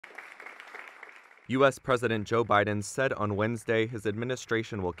U.S. President Joe Biden said on Wednesday his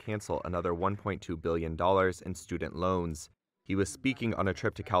administration will cancel another $1.2 billion in student loans. He was speaking on a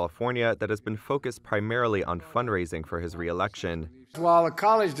trip to California that has been focused primarily on fundraising for his re-election. While a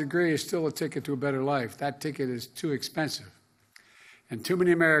college degree is still a ticket to a better life, that ticket is too expensive. And too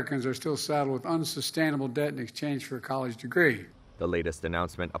many Americans are still saddled with unsustainable debt in exchange for a college degree. The latest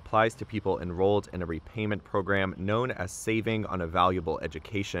announcement applies to people enrolled in a repayment program known as Saving on a Valuable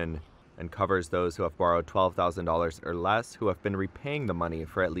Education and covers those who have borrowed $12,000 or less who have been repaying the money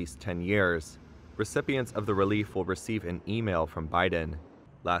for at least 10 years. Recipients of the relief will receive an email from Biden.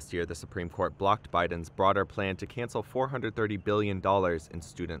 Last year, the Supreme Court blocked Biden's broader plan to cancel $430 billion in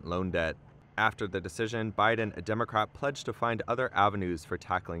student loan debt. After the decision, Biden, a Democrat, pledged to find other avenues for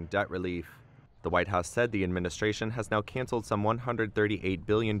tackling debt relief. The White House said the administration has now canceled some $138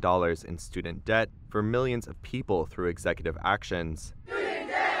 billion in student debt for millions of people through executive actions.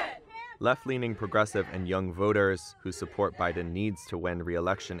 Left-leaning progressive and young voters who support Biden needs to win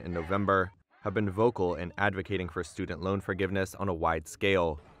re-election in November have been vocal in advocating for student loan forgiveness on a wide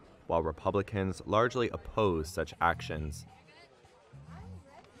scale, while Republicans largely oppose such actions.